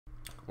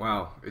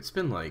Wow, it's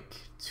been like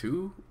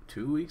two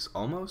weeks,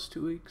 almost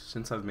 2 weeks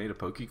since I've made a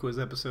PokeQuiz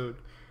episode.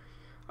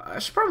 I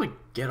should probably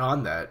get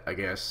on that, I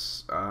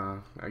guess.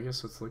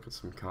 Let's look at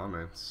some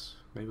comments.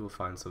 Maybe we'll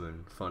find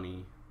something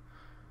funny,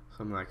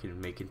 something I can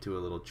make into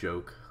a little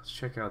joke. Let's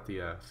check out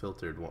the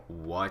filtered one.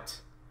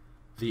 What?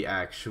 The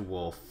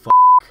actual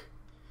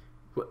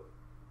What?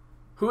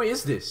 Who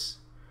is this?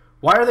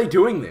 Why are they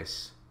doing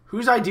this?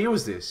 Whose idea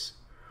was this?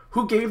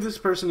 Who gave this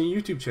person a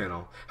YouTube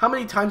channel? How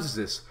many times is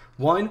this?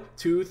 1,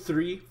 2,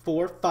 3,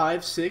 4,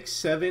 5, 6,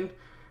 7,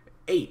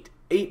 8.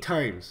 8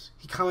 times.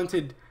 He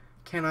commented,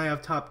 "Can I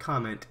have top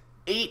comment?"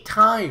 8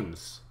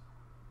 times.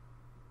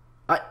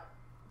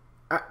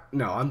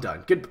 No, I'm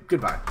done.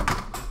 Goodbye.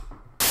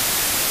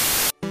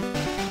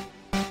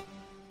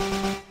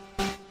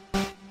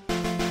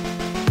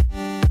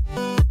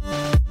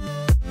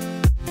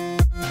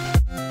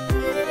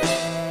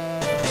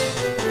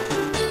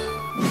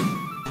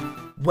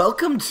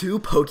 Welcome to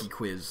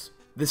PokeQuiz,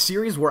 the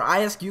series where I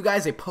ask you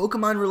guys a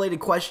Pokemon-related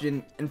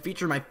question and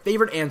feature my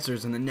favorite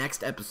answers in the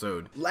next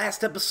episode.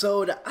 Last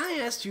episode, I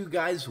asked you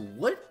guys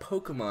what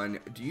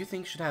Pokemon do you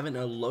think should have an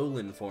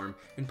Alolan form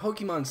in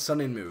Pokemon Sun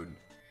and Moon?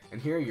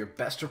 And here are your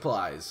best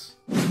replies.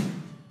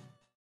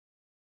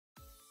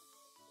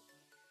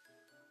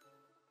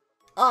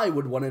 I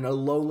would want an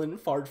Alolan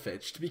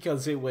Farfetch'd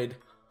because it would,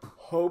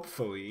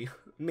 hopefully,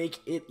 make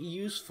it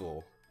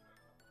useful.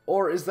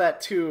 Or is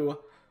that too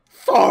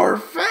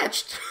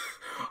far-fetched?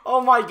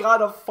 Oh my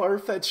god, a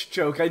far-fetched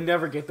joke. I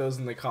never get those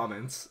in the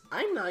comments.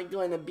 I'm not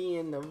going to be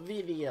in the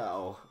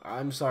video.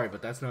 I'm sorry,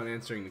 but that's not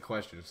answering the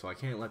question, so I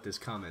can't let this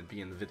comment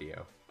be in the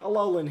video.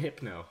 Alolan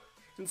Hypno.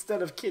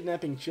 Instead of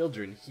kidnapping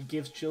children, he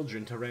gives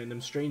children to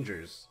random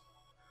strangers.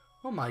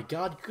 Oh my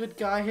god, good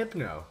guy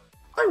Hypno.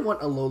 I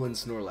want Alolan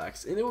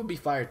Snorlax, and it would be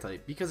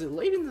fire-type, because it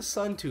laid in the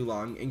sun too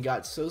long and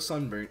got so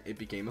sunburnt it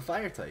became a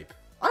fire-type.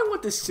 I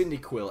want the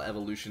Cyndaquil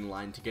evolution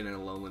line to get an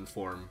Alolan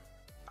form.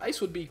 Ice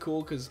would be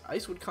cool because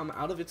ice would come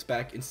out of its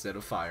back instead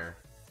of fire.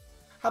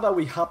 How about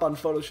we hop on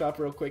Photoshop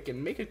real quick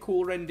and make a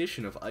cool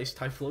rendition of Ice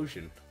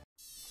Typhlosion?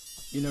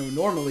 You know,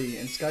 normally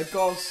in Skype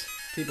calls,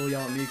 people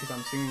yell at me because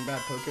I'm singing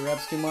bad poke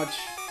raps too much.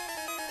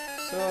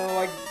 So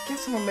I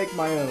guess I'm gonna make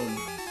my own.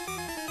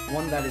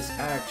 One that is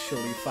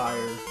actually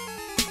fire.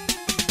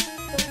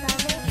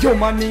 Yo,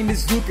 my name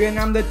is Luke and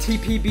I'm the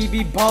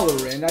TPBB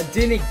baller, and I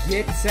didn't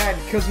get sad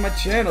cause my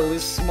channel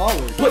is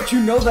smaller. But you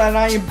know that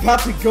I am about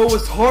to go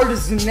as hard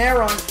as an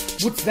Aron.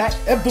 What's that?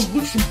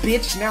 Evolution,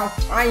 bitch. Now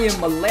I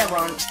am a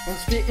Laron. I'm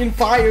spitting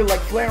fire like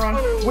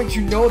Flareon. Wait,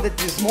 you know that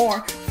there's more.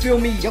 Fill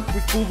me up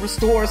with full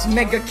restores.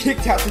 Mega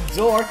kicked out the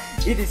door.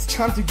 It is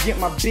time to get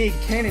my big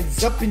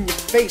cannons up in your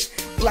face.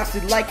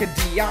 Blasted like a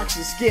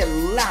Deoxys. Get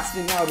lost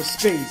in outer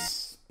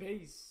space.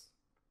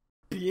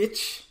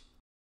 Bitch.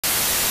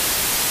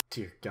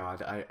 Dear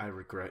God, I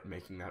regret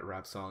making that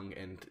rap song,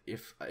 and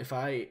if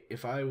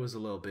I was a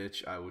little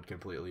bitch, I would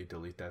completely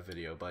delete that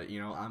video. But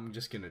you know, I'm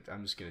just gonna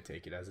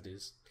take it as it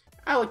is.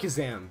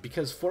 Alakazam,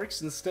 because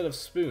forks instead of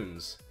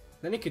spoons.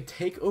 Then it could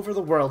take over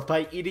the world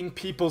by eating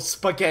people's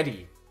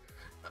spaghetti.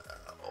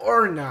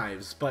 Or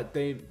knives, but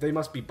they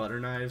must be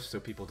butter knives so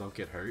people don't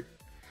get hurt.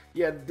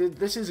 Yeah,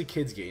 this is a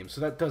kid's game, so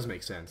that does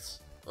make sense.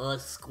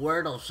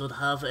 Squirtle should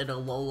have an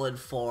Alolan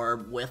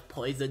form with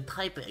poison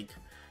typing.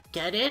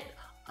 Get it?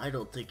 I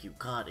don't think you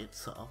got it,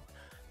 so.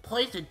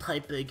 Poison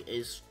typing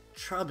is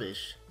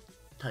trubbish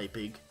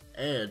typing,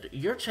 and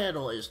your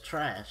channel is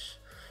trash.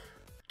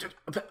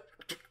 Can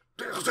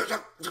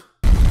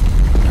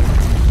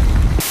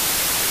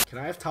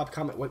I have top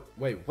comment?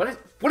 Wait, what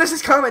is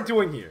this comment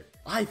doing here?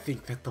 I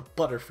think that the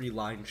Butterfree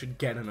line should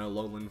get an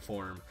Alolan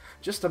form.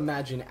 Just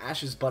imagine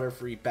Ash's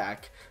Butterfree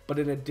back, but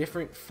in a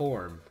different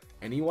form.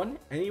 Anyone?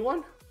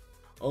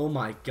 Oh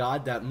my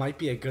god, that might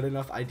be a good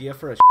enough idea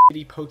for a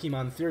shitty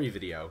Pokemon theory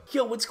video.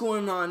 Yo, what's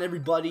going on,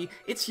 everybody?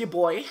 It's your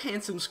boy,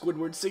 Handsome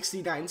Squidward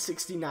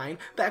 6969,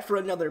 back for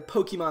another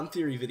Pokemon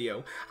theory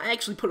video. I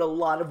actually put a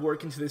lot of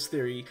work into this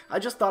theory. I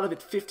just thought of it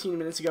 15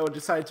 minutes ago and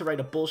decided to write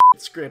a bullshit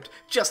script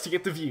just to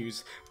get the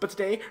views. But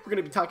today, we're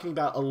going to be talking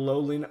about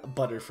Alolan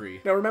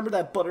Butterfree. Now, remember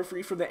that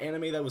Butterfree from the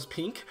anime that was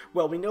pink?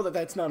 Well, we know that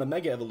that's not a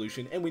Mega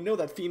Evolution, and we know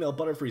that female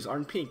Butterfrees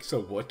aren't pink,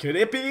 so what could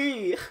it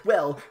be?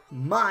 Well,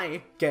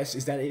 my guess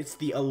is that it's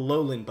the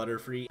Alolan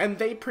Butterfree, and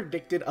they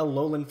predicted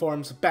Alolan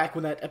forms back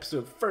when that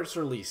episode first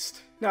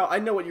released. Now, I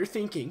know what you're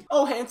thinking.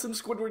 Oh, Handsome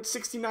Squidward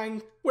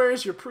 69, where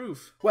is your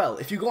proof? Well,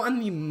 if you go on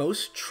the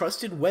most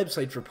trusted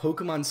website for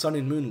Pokemon Sun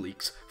and Moon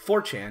leaks,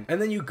 4chan,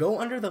 and then you go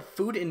under the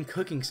food and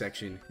cooking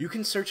section, you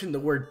can search in the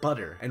word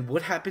butter. And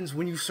what happens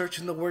when you search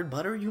in the word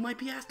butter, you might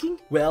be asking?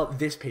 Well,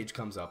 this page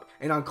comes up,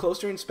 and on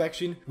closer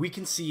inspection, we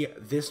can see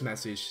this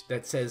message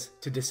that says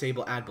to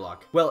disable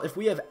adblock. Well, if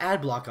we have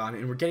adblock on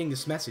and we're getting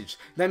this message,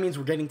 that means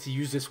we're getting to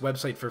use this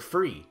website for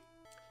free.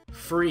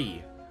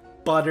 Free.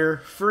 Butter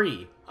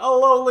free.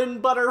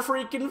 Alolan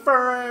Butterfree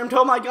confirmed!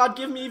 Oh my god,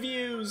 give me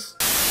views!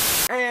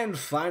 And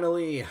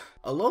finally,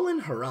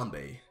 Alolan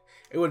Harambe.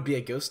 It would be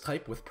a ghost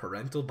type with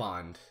parental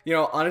bond. You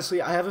know, honestly,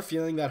 I have a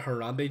feeling that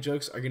Harambe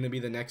jokes are going to be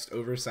the next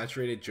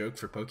oversaturated joke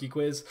for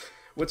PokeQuiz.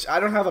 which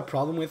I don't have a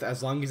problem with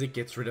as long as it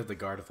gets rid of the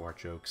Gardevoir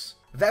jokes.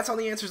 That's all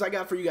the answers I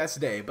got for you guys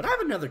today, but I have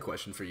another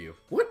question for you.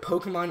 What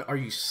Pokemon are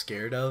you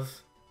scared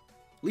of?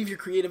 Leave your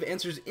creative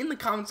answers in the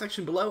comment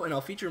section below, and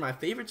I'll feature my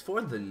favorites for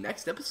the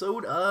next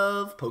episode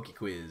of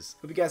PokeQuiz.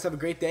 Hope you guys have a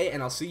great day,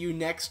 and I'll see you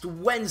next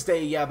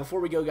Wednesday. Yeah, before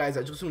we go, guys,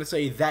 I just want to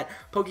say that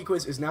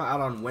PokeQuiz is now out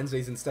on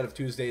Wednesdays instead of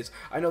Tuesdays.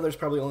 I know there's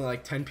probably only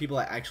like 10 people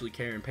that actually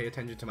care and pay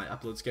attention to my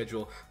upload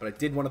schedule, but I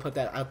did want to put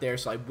that out there,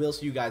 so I will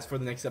see you guys for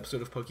the next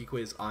episode of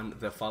PokeQuiz on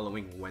the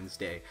following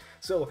Wednesday.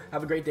 So,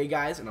 have a great day,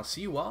 guys, and I'll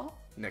see you all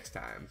next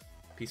time.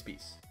 Peace,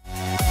 peace.